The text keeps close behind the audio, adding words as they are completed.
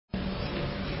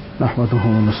نحمده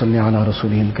ونصلي على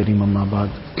رسوله الكريم أما بعد.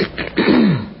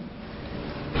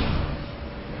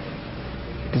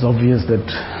 It is obvious that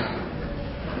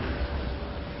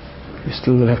we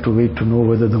still will have to wait to know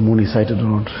whether the moon is sighted or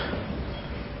not.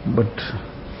 But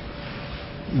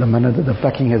the manner that the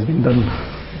packing has been done,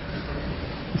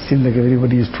 it seems like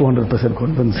everybody is 200%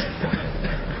 convinced.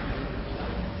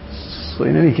 So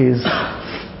in any case,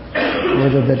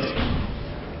 whether that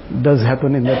does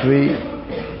happen in that way,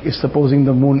 if supposing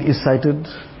the moon is sighted,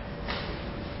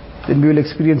 then we will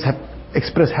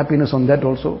express happiness on that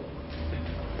also,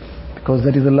 because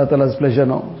that is Allah Ta'ala's pleasure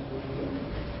now.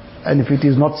 And if it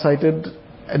is not sighted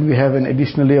and we have an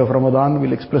additional day of Ramadan,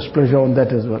 we'll express pleasure on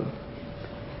that as well.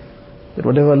 That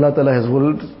whatever Allah Ta'ala has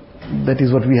willed, that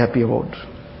is what we're happy about.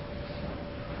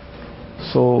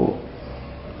 So,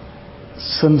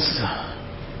 since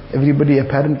everybody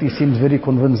apparently seems very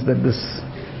convinced that this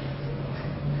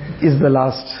is the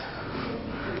last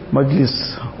majlis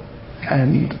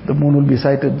and the moon will be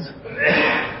sighted,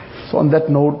 so on that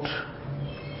note,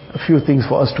 a few things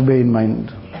for us to bear in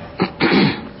mind.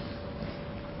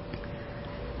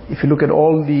 If you look at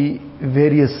all the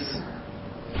various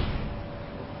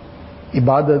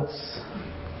ibadats,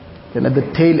 then at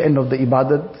the tail end of the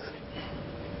ibadat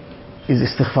is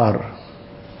istighfar.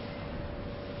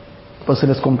 The person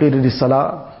has completed his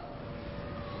salah.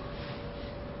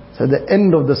 So at the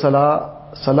end of the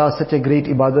salah is such a great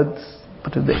ibadat,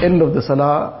 but at the end of the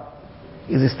salah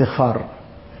is istighfar.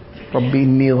 رَبِّ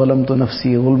إِنِّي ظَلَمْتُ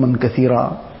نَفْسِي ظُلْمًا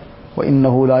كَثِيرًا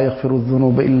وَإِنَّهُ لَا يَغْفِرُ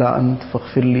الذُّنُوبَ إِلَّا أَنْتَ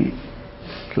فَاغْفِرْ لِي,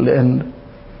 till the end.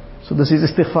 So this is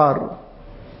istighfar.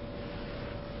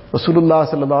 Rasulullah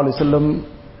sallallahu alaihi wasallam,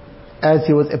 as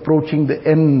he was approaching the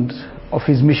end of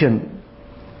his mission,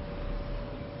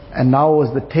 and now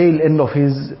was the tail end of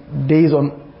his days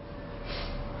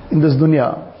in this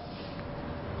dunya,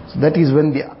 so that is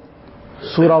when the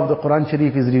surah of the Quran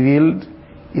Sharif is revealed.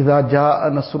 إِذَا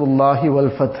جَاءَ نَصْرُ اللَّهِ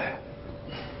وَالْفَتْحِ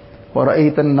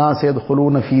وَرَأَيْتَ النَّاسَ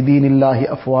يَدْخُلُونَ فِي دِينِ اللَّهِ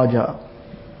أَفْوَاجًا.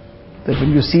 That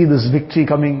when you see this victory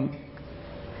coming,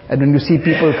 and when you see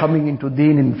people coming into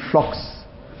deen in flocks,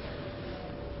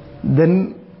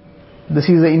 then this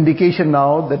is an indication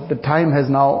now that the time has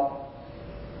now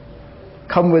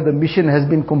come where the mission has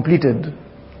been completed.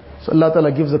 So Allah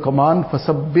Ta'ala gives a command,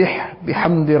 فَسَبِّحْ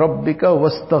بِحَمْدِ رَبِّكَ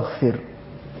وَاسْتَغْفِرْ.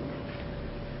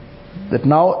 That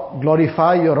now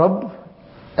glorify your Rabb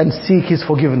and seek His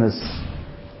forgiveness.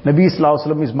 Nabi Sallallahu Alaihi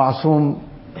Wasallam is ma'soom,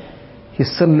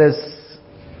 he's sinless.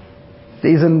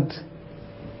 There isn't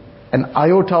an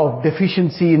iota of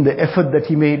deficiency in the effort that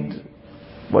he made.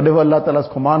 Whatever Allah Ta'ala's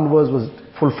command was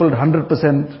fulfilled 100%.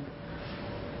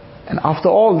 And after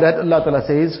all that, Allah Ta'ala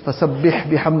says,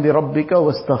 فَسَبِّحْ بِحَمْدِ رَبِّكَ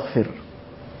وَاسْتَغْفِرْ.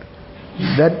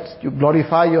 That you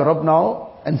glorify your Rabb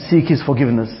now and seek His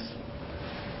forgiveness.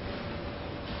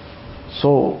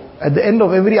 So, at the end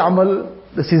of every amal,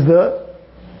 this is the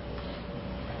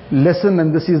lesson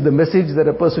and this is the message that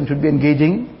a person should be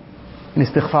engaging in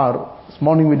istighfar. This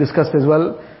morning we discussed as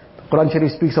well, the Quran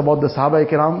Sharif speaks about the Sahaba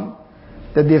Ikram,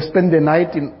 that they have spent their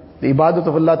night in the ibadat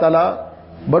of Allah Ta'ala,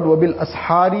 but wabil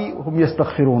ashari hum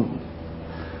yastaghfirun.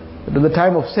 When the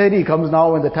time of Sahri comes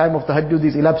now, when the time of Tahajjud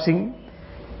is elapsing,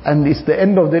 and it's the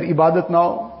end of their ibadat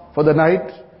now for the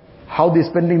night, how they're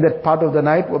spending that part of the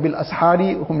night, wabil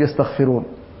ashari hum yastaghfirun.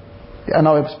 They are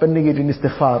now spending it in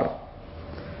istighfar.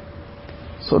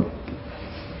 So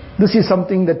this is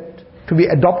something that to be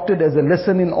adopted as a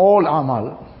lesson in all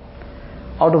amal.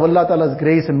 Out of Allah Ta'ala's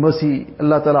grace and mercy,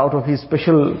 Allah Ta'ala out of His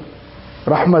special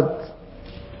rahmat,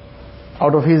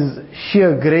 out of His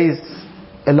sheer grace,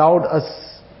 allowed us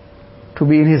to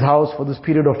be in His house for this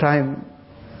period of time,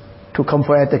 to come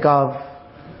for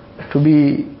i'tikaf, to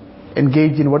be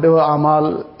engaged in whatever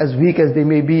amal, as weak as they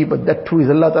may be, but that too is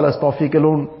Allah Ta'ala's tawfiq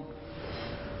alone.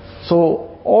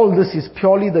 So all this is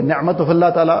purely the ni'mat of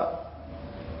Allah Ta'ala.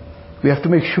 We have to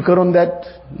make shukr on that.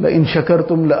 لَإِن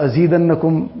شَكَرْتُمْ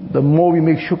لَأَزِيدَنَّكُمْ. The more we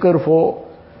make shukr for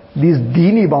these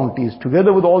deeni bounties,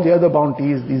 together with all the other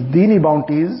bounties, these deeni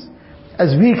bounties,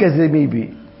 as weak as they may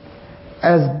be,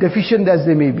 as deficient as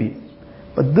they may be,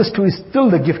 but this too is still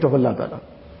the gift of Allah Ta'ala.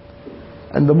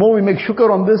 And the more we make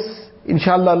shukr on this,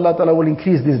 inshallah Allah Ta'ala will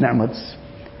increase these ni'mats.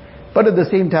 But at the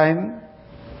same time,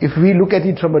 if we look at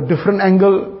it from a different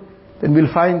angle, then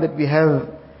we'll find that we have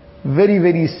very,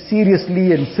 very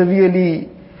seriously and severely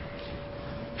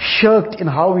shirked in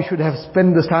how we should have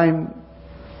spent this time,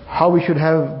 how we should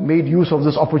have made use of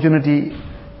this opportunity,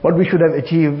 what we should have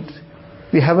achieved.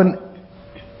 We haven't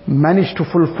managed to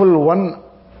fulfill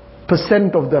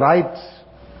 1% of the rights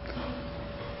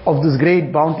of this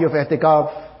great bounty of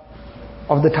i'tikaf,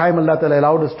 of the time Allah Ta'ala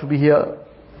allowed us to be here.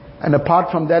 And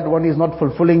apart from that, one is not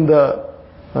fulfilling the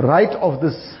right of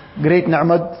this great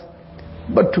ni'mat.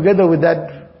 But together with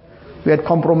that, we had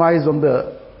compromised on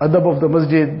the adab of the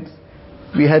masjid.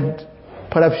 We had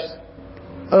perhaps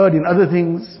erred in other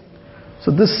things.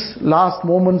 So this last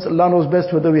moments, Allah knows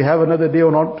best whether we have another day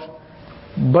or not.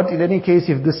 But in any case,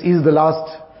 if this is the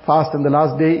last fast and the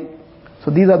last day, so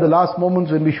these are the last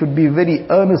moments when we should be very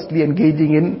earnestly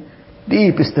engaging in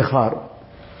deep istighfar,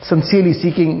 sincerely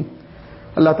seeking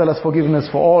Allah Ta'ala's forgiveness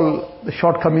for all the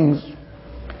shortcomings,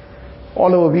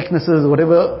 all our weaknesses,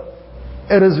 whatever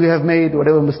errors we have made,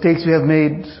 whatever mistakes we have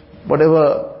made,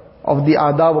 whatever of the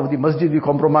adab of the masjid we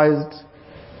compromised.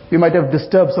 We might have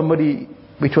disturbed somebody,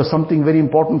 which was something very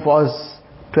important for us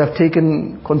to have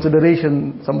taken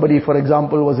consideration. Somebody, for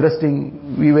example, was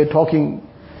resting, we were talking,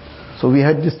 so we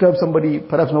had disturbed somebody,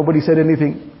 perhaps nobody said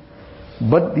anything.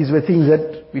 But these were things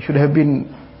that we should have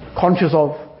been conscious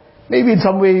of. Maybe in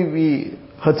some way we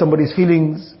hurt somebody's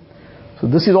feelings. So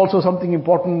this is also something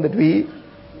important that we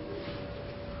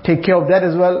take care of that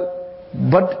as well.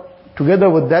 But together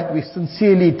with that, we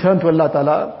sincerely turn to Allah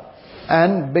Ta'ala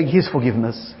and beg His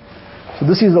forgiveness. So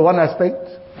this is the one aspect,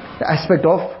 the aspect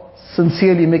of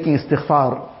sincerely making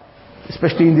istighfar,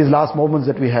 especially in these last moments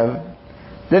that we have.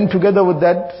 Then together with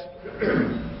that,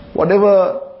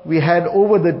 whatever we had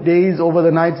over the days, over the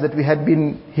nights that we had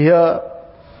been here,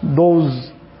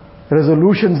 those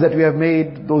resolutions that we have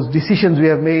made, those decisions we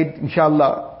have made,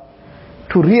 inshallah,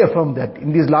 to reaffirm that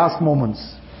in these last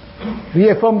moments.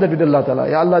 Reaffirm that with Allah Ta'ala.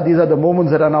 Ya Allah, these are the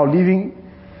moments that are now leaving,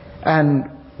 and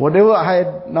whatever I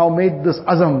had now made this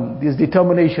azam, these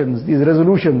determinations, these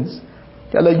resolutions,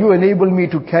 Ya Allah, you enable me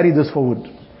to carry this forward.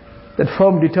 That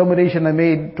firm determination I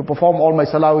made to perform all my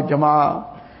salah with jama'ah,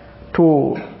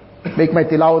 to make my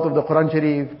tilawat of the Quran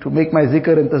Sharif, to make my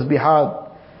zikr and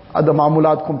tasbihat, other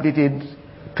ma'amulat completed,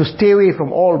 to stay away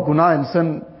from all guna and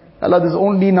sin. Allah, this is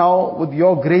only now with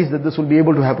your grace that this will be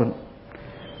able to happen.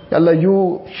 Ya Allah,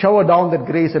 you shower down that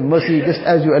grace and mercy, just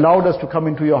as you allowed us to come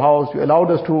into your house, you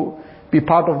allowed us to be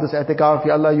part of this i'tikaf.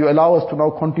 Ya Allah, you allow us to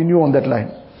now continue on that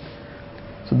line.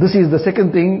 So this is the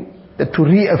second thing, that to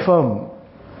reaffirm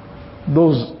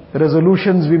those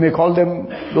resolutions, we may call them,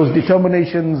 those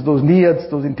determinations, those niyats,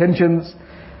 those intentions,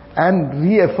 and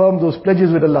reaffirm those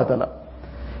pledges with Allah Ta'ala.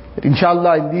 That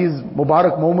inshallah in these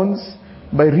Mubarak moments,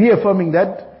 by reaffirming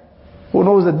that, who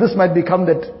knows that this might become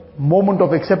that moment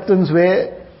of acceptance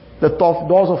where the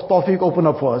doors of tawfiq open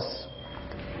up for us.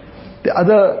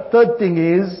 The third thing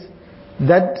is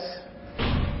that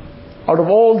out of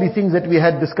all the things that we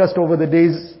had discussed over the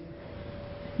days,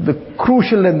 the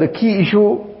crucial and the key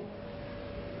issue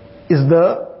is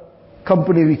the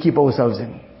company we keep ourselves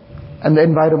in and the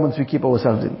environments we keep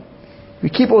ourselves in. We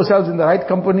keep ourselves in the right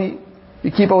company,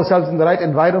 we keep ourselves in the right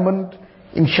environment,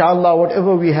 inshallah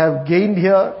whatever we have gained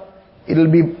here, it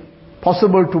will be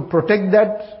possible to protect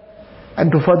that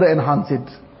and to further enhance it.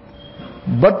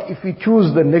 But if we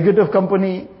choose the negative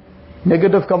company,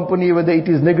 whether it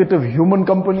is negative human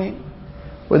company,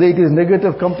 whether it is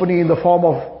negative company in the form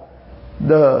of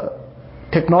the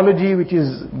technology which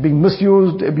is being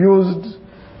misused, abused,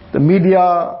 the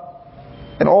media,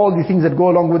 and all the things that go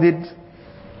along with it,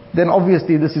 then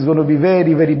obviously this is going to be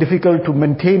very, very difficult to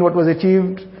maintain what was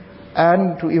achieved,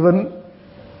 and to even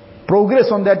progress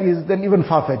on that is then even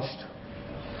far-fetched.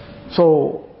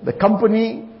 So the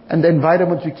company and the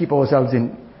environments we keep ourselves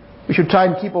in, we should try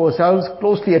and keep ourselves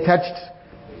closely attached.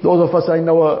 Those of us are in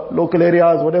our local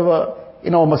areas, whatever,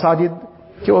 in our masajid,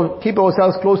 keep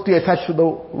ourselves closely attached to the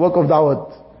work of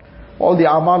da'wat. All the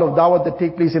amal of da'wat that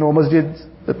take place in our masjids,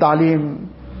 the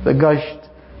ta'lim, the gasht,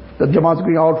 the jamaats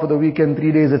going out for the weekend,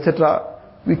 3 days, etc.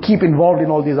 We keep involved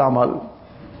in all these amal.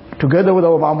 Together with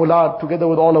our ma'amulat, together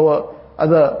with all our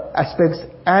other aspects,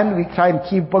 and we try and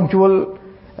keep punctual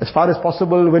as far as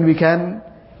possible when we can,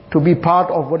 to be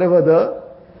part of whatever the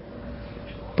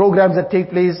programs that take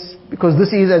place, because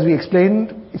this is, as we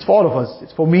explained, it's for all of us.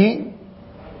 It's for me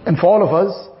and for all of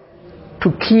us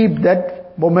to keep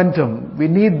that momentum. We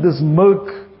need this milk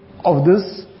of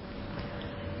this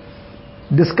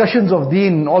discussions of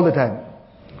deen all the time.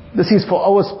 This is for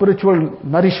our spiritual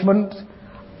nourishment.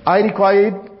 I require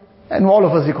it and all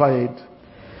of us require it.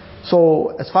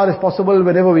 So as far as possible,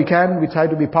 whenever we can, we try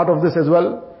to be part of this as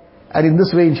well. And in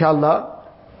this way, inshallah,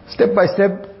 step by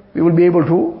step, we will be able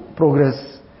to progress.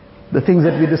 The things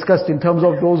that we discussed in terms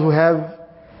of those who have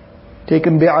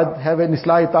taken bi'at, have an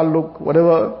islahi ta'alluq,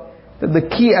 whatever, that the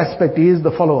key aspect is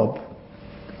the follow-up.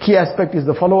 Key aspect is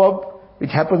the follow-up,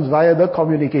 which happens via the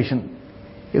communication.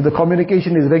 If the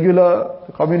communication is regular,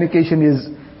 the communication is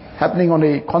happening on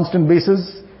a constant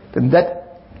basis, then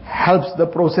that helps the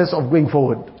process of going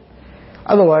forward.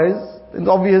 Otherwise, it's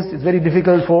obvious, it's very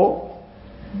difficult for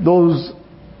those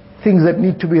things that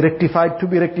need to be rectified,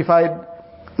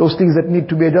 those things that need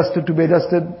to be adjusted,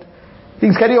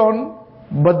 things carry on,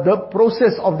 but the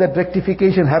process of that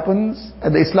rectification happens,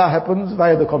 and the islah happens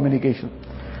via the communication.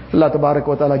 Allah Tabarak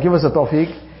wa Ta'ala give us a tawfiq.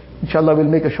 Inshallah we'll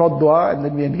make a short dua, and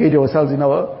then we engage ourselves in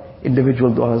our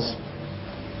individual duas.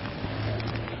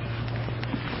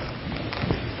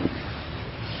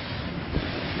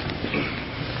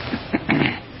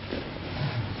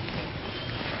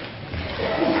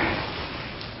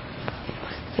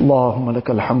 اللهم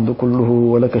لك الحمد كله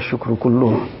ولك الشكر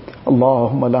كله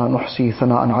اللهم لا نحصي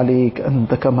ثناء عليك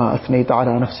أنت كما أثنيت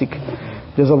على نفسك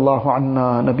جزا الله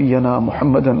عنا نبينا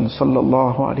محمدا صلى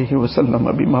الله عليه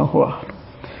وسلم بما هو أهل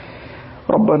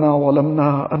ربنا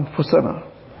ظلمنا أنفسنا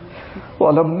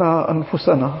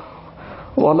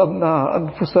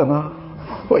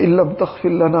وإن لم تغفر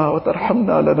لنا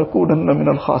وترحمنا لنكونن من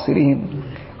الخاسرين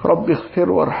رب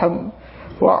اغفر وارحم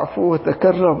واعف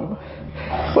وتكرم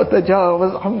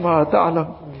وتجاوز عما تعلم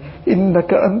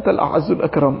إنك أنت الأعز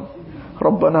الأكرم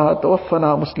ربنا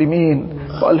توفنا مسلمين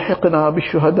وألحقنا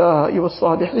بالشهداء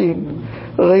والصالحين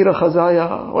غير خزايا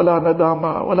ولا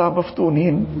ندامى ولا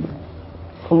مفتونين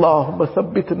اللهم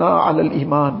ثبتنا على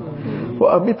الإيمان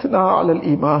وأمتنا على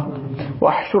الإيمان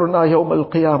واحشرنا يوم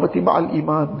القيامة مع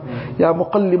الإيمان يا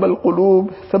مقلب القلوب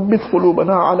ثبت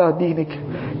قلوبنا على دينك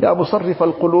يا مصرف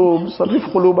القلوب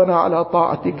صرف قلوبنا على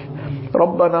طاعتك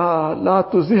ربنا لا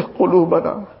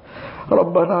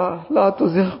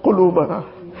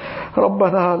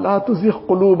تزغ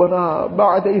قلوبنا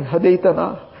بعد إذ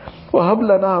هديتنا وهب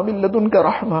لنا من لدنك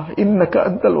رحمة إنك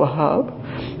أنت الوهاب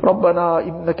ربنا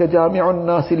إنك جامع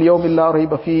الناس اليوم لا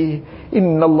ريب فيه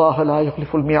إن الله لا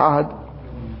يخلف الميعاد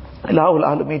Ilah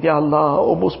al-Alamin, Ya Allah,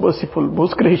 O most merciful,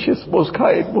 most gracious, most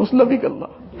kind, most loving Allah.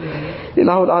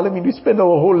 Ilah al-Alamin, we spend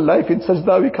our whole life in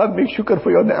sajda, we can't make shukr for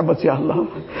your ni'mats, Ya Allah.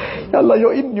 Ya Allah,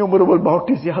 your innumerable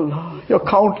bounties, Ya Allah. Your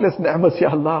countless ni'mats,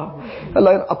 Ya Allah.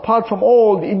 Allah, apart from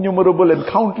all the innumerable and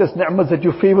countless ni'mats that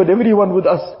you favored everyone with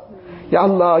us, Ya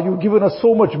Allah, you've given us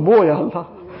so much more, Ya Allah.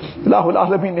 Ilahul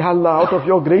Alamin, Ya Allah, out of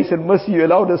your grace and mercy, you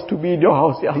allowed us to be in your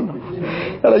house, Ya Allah.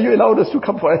 Ya Allah, you allowed us to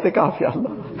come for itikaf, Ya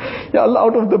Allah. Ya Allah,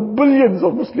 out of the billions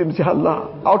of Muslims, Ya Allah,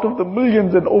 out of the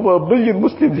millions and over a billion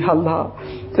Muslims, Ya Allah,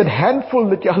 that handful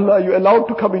that, Ya Allah, you allowed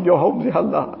to come in your homes, Ya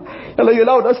Allah. Ya Allah, you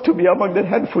allowed us to be among that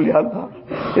handful, Ya Allah.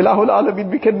 Ilahul Alamin,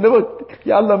 we can never,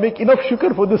 Ya Allah, make enough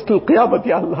shukr for this till Qiyamah,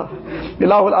 Ya Allah.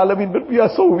 Ilahul Alamin, but we are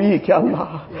so weak, Ya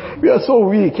Allah. We are so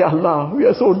weak, Ya Allah. We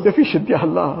are so deficient, Ya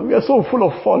Allah. We are so full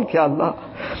of fault, Ya Allah.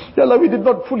 Ya Allah, we did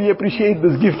not fully appreciate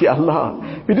this gift, Ya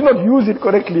Allah. We did not use it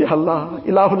correctly, Ya Allah.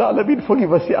 Ilahul Alamin,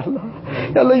 forgive us, Ya Allah.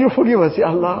 Ya Allah, you forgive us, Ya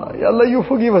Allah. Ya Allah, you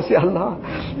forgive us, Ya Allah.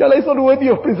 Ya Allah, it's not worthy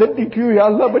of presenting to you, Ya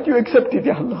Allah, but you accept it,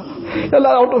 Ya Allah. Ya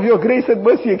Allah, out of your grace and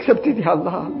mercy, accept it, Ya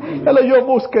Allah. Ya Allah, you are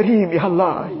most Kareem, Ya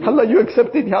Allah. Ya Allah, you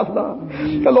accept it, Ya Allah.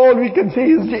 Ya Allah, all we can say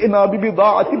is, جئنا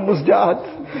ببضاعة مزجاة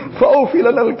فأوفي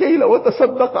لنا الكيل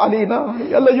وتصدق علينا.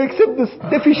 Ya Allah, you accept this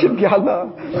deficient, Ya Allah.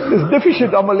 This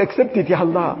deficient amal, accept it, Ya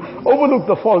Allah. Overlook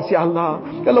the faults, Ya Allah.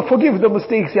 Ya Allah, forgive the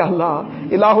mistakes, Ya Allah.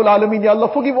 Ilahul Alamin, Ya Allah,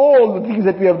 forgive all the things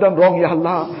that we have done wrong, Ya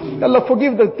Allah. Ya Allah,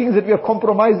 forgive the things that we have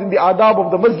compromised in the adab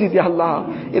of the masjid, Ya Allah.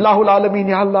 Ilahul Alamin,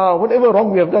 Ya Allah, whatever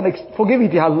wrong we have done, forgive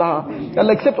it, Ya Allah. Ya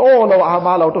Allah, accept all our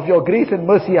amal out of your grace and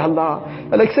mercy, Ya Allah.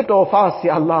 Ya Allah, accept our fast,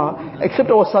 Ya Allah. Accept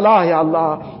our salah, Ya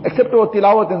Allah. Accept our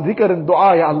tilawat and zikr and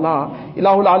dua, Ya Allah.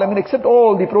 Ilahul Alamin, accept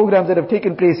all the programs that have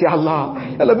taken place, Ya Allah.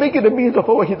 Ya Allah, make it a means of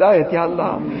our hidayat, Ya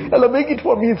Allah. Ya Allah, make it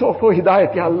for means of our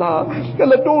hidayat, Ya Allah. Ya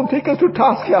Allah, don't take us to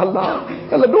task, Ya Allah.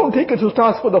 Ya Allah, don't take us to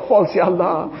task for the faults, Ya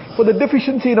Allah. For the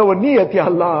deficiency in our niyat, Ya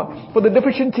Allah. For the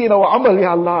deficiency in our amal,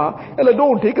 Ya Allah. Ya Allah,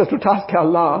 don't take us to task, Ya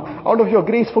Allah. Out of your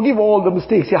grace, forgive all the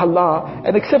mistakes, Ya Allah.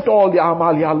 And accept all the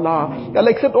amal, Ya Allah. Ya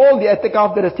Allah, accept all the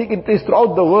itikaf that has taken place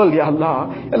throughout the world, Ya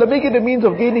Allah. Ya Allah, make it a means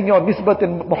of gaining your nisbat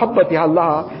and muhabbat, Ya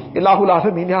Allah. Ilahul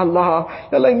Alamin, Ya Allah.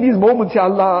 Ya Allah, in these moments, Ya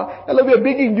Allah. Ya Allah, we are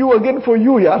begging you again for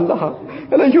you, Ya Allah.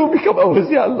 Ya Allah, you become ours,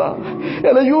 Ya Allah. Ya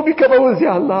Allah, you become ours,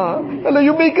 Ya Allah. Ya Allah,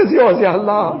 you make us yours, Ya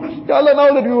Allah. Ya Allah,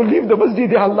 now that we will leave the masjid,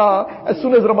 Ya Allah. As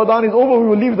soon as Ramadan is over, we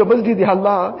will leave the masjid, Ya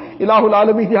Allah. Ilahul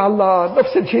Alamin, Ya Allah.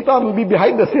 Nafs and shaitan will be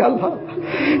behind us, Ya Allah.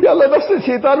 Ya Allah, nafs and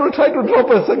shaitan will try to drop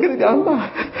us again, Ya Allah.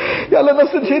 Ya Allah,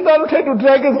 nafs and shaitan will try to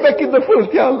drag us back in the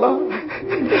filth, Ya Allah.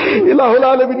 Ilahul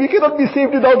Alamin, we cannot be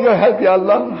saved without your help, Ya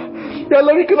Allah. Ya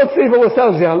Allah, we cannot save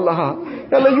ourselves, Ya Allah.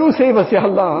 Ya Allah, you save us, Ya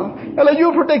Allah. Ya Allah,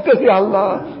 you protect us, Ya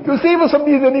Allah. You save us from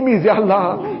these enemies, Ya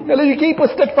Allah. Ya Allah, you keep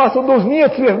us steadfast on those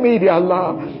niyats we have made, Ya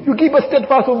Allah. You keep us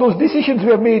steadfast on those decisions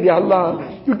we have made, Ya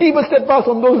Allah. You keep us steadfast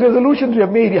on those resolutions we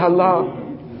have made, Ya Allah.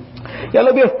 Ya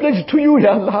Allah, we have pledged to you,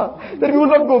 Ya Allah, that we will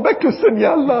not go back to sin,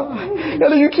 Ya Allah. Ya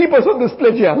Allah, you keep us on this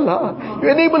pledge, Ya Allah. You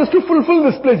enable us to fulfill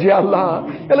this pledge, Ya Allah.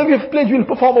 Ya Allah, we have pledged we will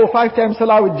perform our 5 times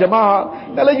salah with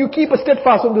jama'ah. Ya Allah, you keep us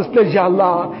steadfast on this pledge, Ya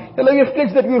Allah. Ya Allah, we have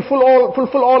pledged that we will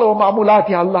fulfill all our ma'mulat,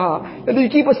 Ya Allah. Ya Allah, you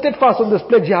keep us steadfast on this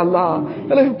pledge, Ya Allah.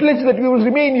 Ya Allah, we pledge that we will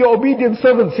remain your obedient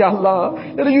servants, Ya Allah.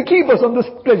 Ya Allah, you keep us on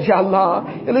this pledge, Ya Allah.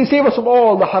 Ya Allah, you save us from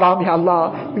all the haram, Ya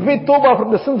Allah. We've made tawbah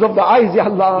from the sins of the eyes, Ya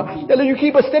Allah. Ya Allah, you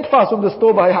keep us steadfast on this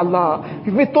tawbah, Ya Allah.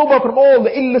 We've made tawbah from all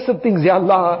the illicit things, Ya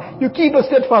Allah. You keep us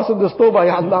steadfast on this tawbah,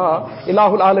 Ya Allah.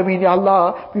 Ilahul Alameen, Ya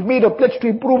Allah. We've made a pledge to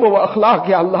improve our akhlaq,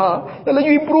 Ya Allah. Ya Allah,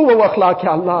 you improve our akhlaq,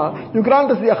 Ya Allah. You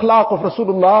grant us the akhlaq of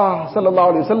Rasulullah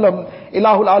sallallahu alayhi wa sallam.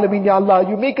 Ilahul Alameen, Ya Allah.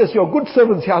 You make us your good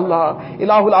servants, Ya Allah.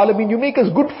 Ilahul Alameen, you make us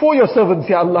good for your servants,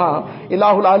 Ya Allah.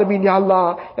 Ilahul Alameen, Ya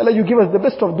Allah. Ya Allah, you give us the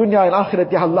best of dunya and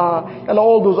akhirat, Ya Allah. Ya Allah,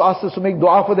 all those who ask us to make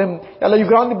dua for them, Ya Allah, you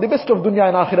grant them the best of dunya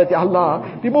and akhirat, Ya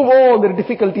Allah. Remove all their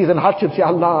difficulties and hardships, Ya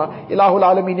Allah. Ilahul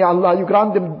Alameen, Ya Allah. You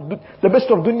grant them the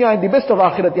best of dunya and the best of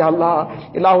akhirat, Ya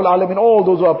Allah. Ilahul Alameen, all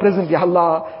those who are present, Ya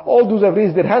Allah. All those who have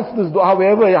raised their hands to this dua,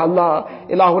 wherever, Ya Allah.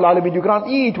 Ilahul Alameen, you grant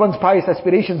each one's pious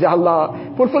aspirations, Ya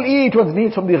Allah. Fulfill each one's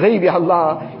needs from the ghaib, Ya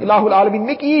Allah. Ilahul Alameen,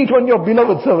 make each one your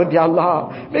beloved servant, Ya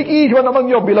Allah. Make each one among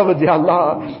your beloveds, Ya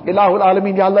Allah. Ilahul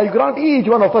Alameen, Ya Allah. You grant each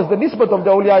one of us the nisbat of the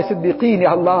awliya siddiqeen,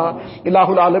 Ya Allah.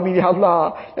 Ilahul Alameen, Ya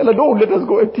Allah. Ya Allah, don't let us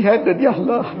go empty-handed, Ya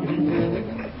Allah.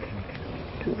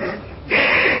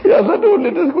 Ya Allah, don't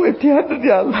let us go empty-handed,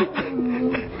 Ya Allah.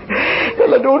 Ya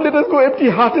Allah, don't let us go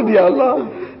empty-hearted, Ya Allah.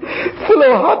 Fill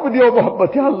our heart with your Muhammad,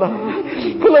 Ya Allah.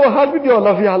 Fill our heart with your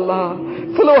love, Ya Allah.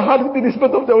 Fill our heart with the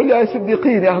nisbat of the awliya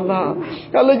siddiqeen, Ya Allah.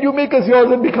 Ya Allah, you make us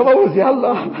yours and become ours, Ya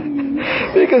Allah.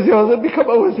 Make us yours and become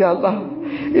ours, Ya Allah.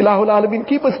 Ilahul Alameen,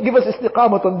 give us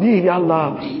istiqamat on deen, Ya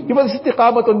Allah. Give us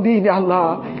istiqamat on deen, Ya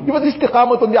Allah. Give us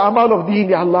istiqamat on the amal of deen,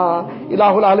 Ya Allah.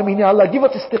 Ilahul Alameen, Ya Allah. Give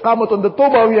us istiqamat on the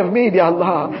tawbah we have made, Ya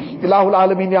Allah. Ilahul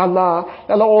Alameen, Ya Allah.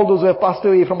 Ya Allah, all those who have passed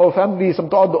away from our families, from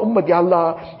throughout the ummah, Ya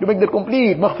Allah. You make their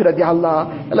complete maghfirat, Ya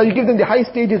Allah. Ya Allah, you give them the high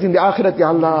stages in the akhirat, Ya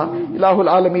Allah. Ilahul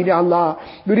Alameen, Ya Allah.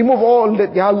 You remove all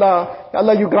that, Ya Allah. Ya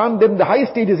Allah, you grant them the high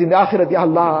stages in the akhirat, Ya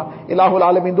Allah. Ilahul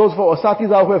Alameen, those for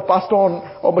asatiza who have passed on,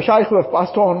 or mashayikh who have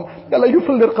passed on, Ya Allah, you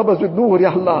fill their qabrs with noor,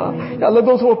 Ya Allah. Ya Allah,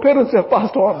 those who are parents who have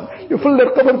passed on, you fill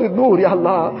their qabrs with noor, Ya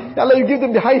Allah. Ya Allah, you give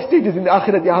them the high stages in the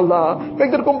akhirat, Ya Allah.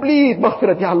 Make their complete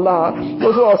maghfirat, Ya Allah.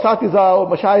 Those who are asatiza or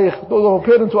mashayikh, those who are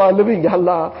parents who are living, Ya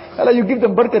Allah. Ya Allah, you give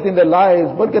them barakat in their lives,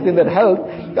 barakat in their health.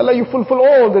 Ya Allah, you fulfill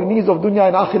all their needs of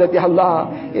dunya and akhirat, Ya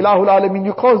Allah. Ilahul Alameen,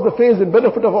 you cause the phase and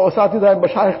benefit of our asatiza and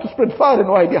mashayikh to spread far and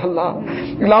wide, Ya Allah.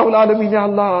 Ilahul Alameen, Ya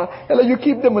Allah. Ya Allah, you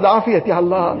keep them with afiyat, Ya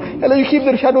Allah. Ya Allah, you keep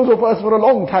their shadows over us for a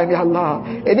long time, Ya Allah.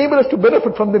 Enable us to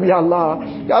benefit from them, Ya Allah.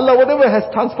 Ya Allah, whatever has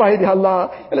transpired, Ya Allah.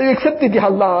 Ya Allah, you accept it, Ya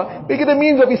Allah. Make it a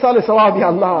means of isal sawab, Ya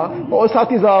Allah. Or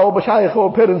asatiza, or mashayikh,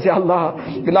 or parents, Ya Allah.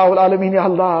 Ilahul Alameen, Ya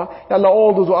Allah. Ya Allah,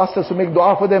 all those who ask us to make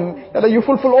dua for them, Ya Allah, you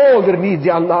fulfill all their needs,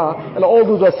 Ya Allah. Ya Allah, all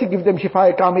those who are sick, give them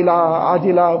shifa kamila,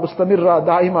 ajila, mustamirra,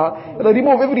 daima. Ya Allah,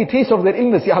 remove every trace of their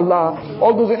illness, Ya Allah.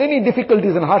 All those in any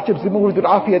difficulties and hardships, remove it with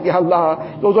afiyat, Ya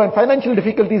Allah. Those who are in financial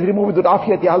difficulties, remove it with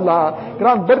afiyat, Ya Allah.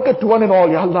 Grant barakat to one and all,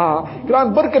 Ya Allah.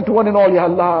 Grant barakat to one and all, Ya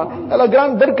Allah. Ya Allah,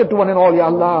 grant barakat to one and all, Ya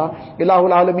Allah.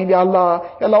 Ilahul Alameen, Ya Allah.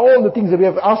 Ya Allah, all the things that we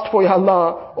have asked for, Ya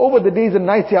Allah, over the days and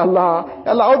nights, Ya Allah.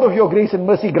 Ya Allah, out of your grace and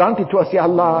mercy, grant it to us, Ya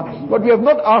Allah. What we have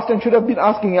not asked and should have been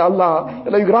asking, Ya Allah. Ya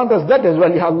Allah, you grant us that as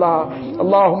well, Ya Allah.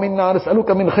 Allahumma inna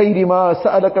nas'aluka min khayri ma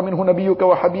sa'alaka minhu nabiyyuka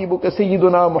wa habibuka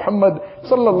sayyiduna Muhammad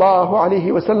sallallahu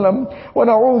alayhi wa sallam. Wa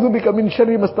na'udhu bika min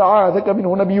sharri ma sta'adhaka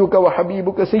minhu nabiyyuka wa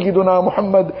habibuka sayyiduna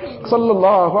Muhammad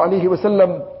sallallahu alayhi wa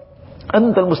sallam.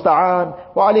 أنت المستعان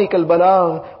وعليك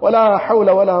البلاغ ولا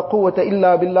حول ولا قوة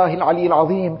إلا بالله العلي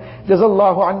العظيم. جزا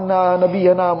الله عنا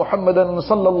نبينا محمدا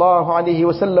صلى الله عليه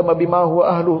وسلم بما هو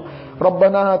أهله.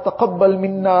 ربنا تقبل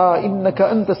منا إنك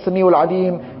أنت السميع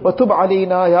العليم وتب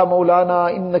علينا يا مولانا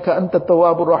إنك أنت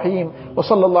التواب الرحيم.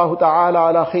 وصلى الله تعالى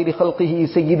على خير خلقه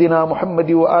سيدنا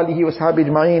محمد وآله وصحبه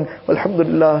أجمعين والحمد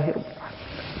لله رب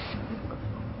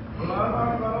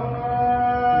العالمين.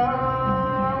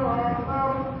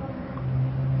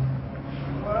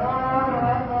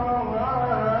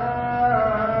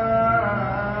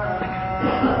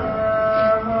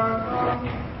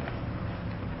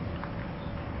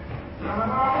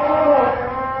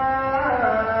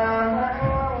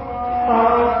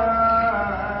 Oh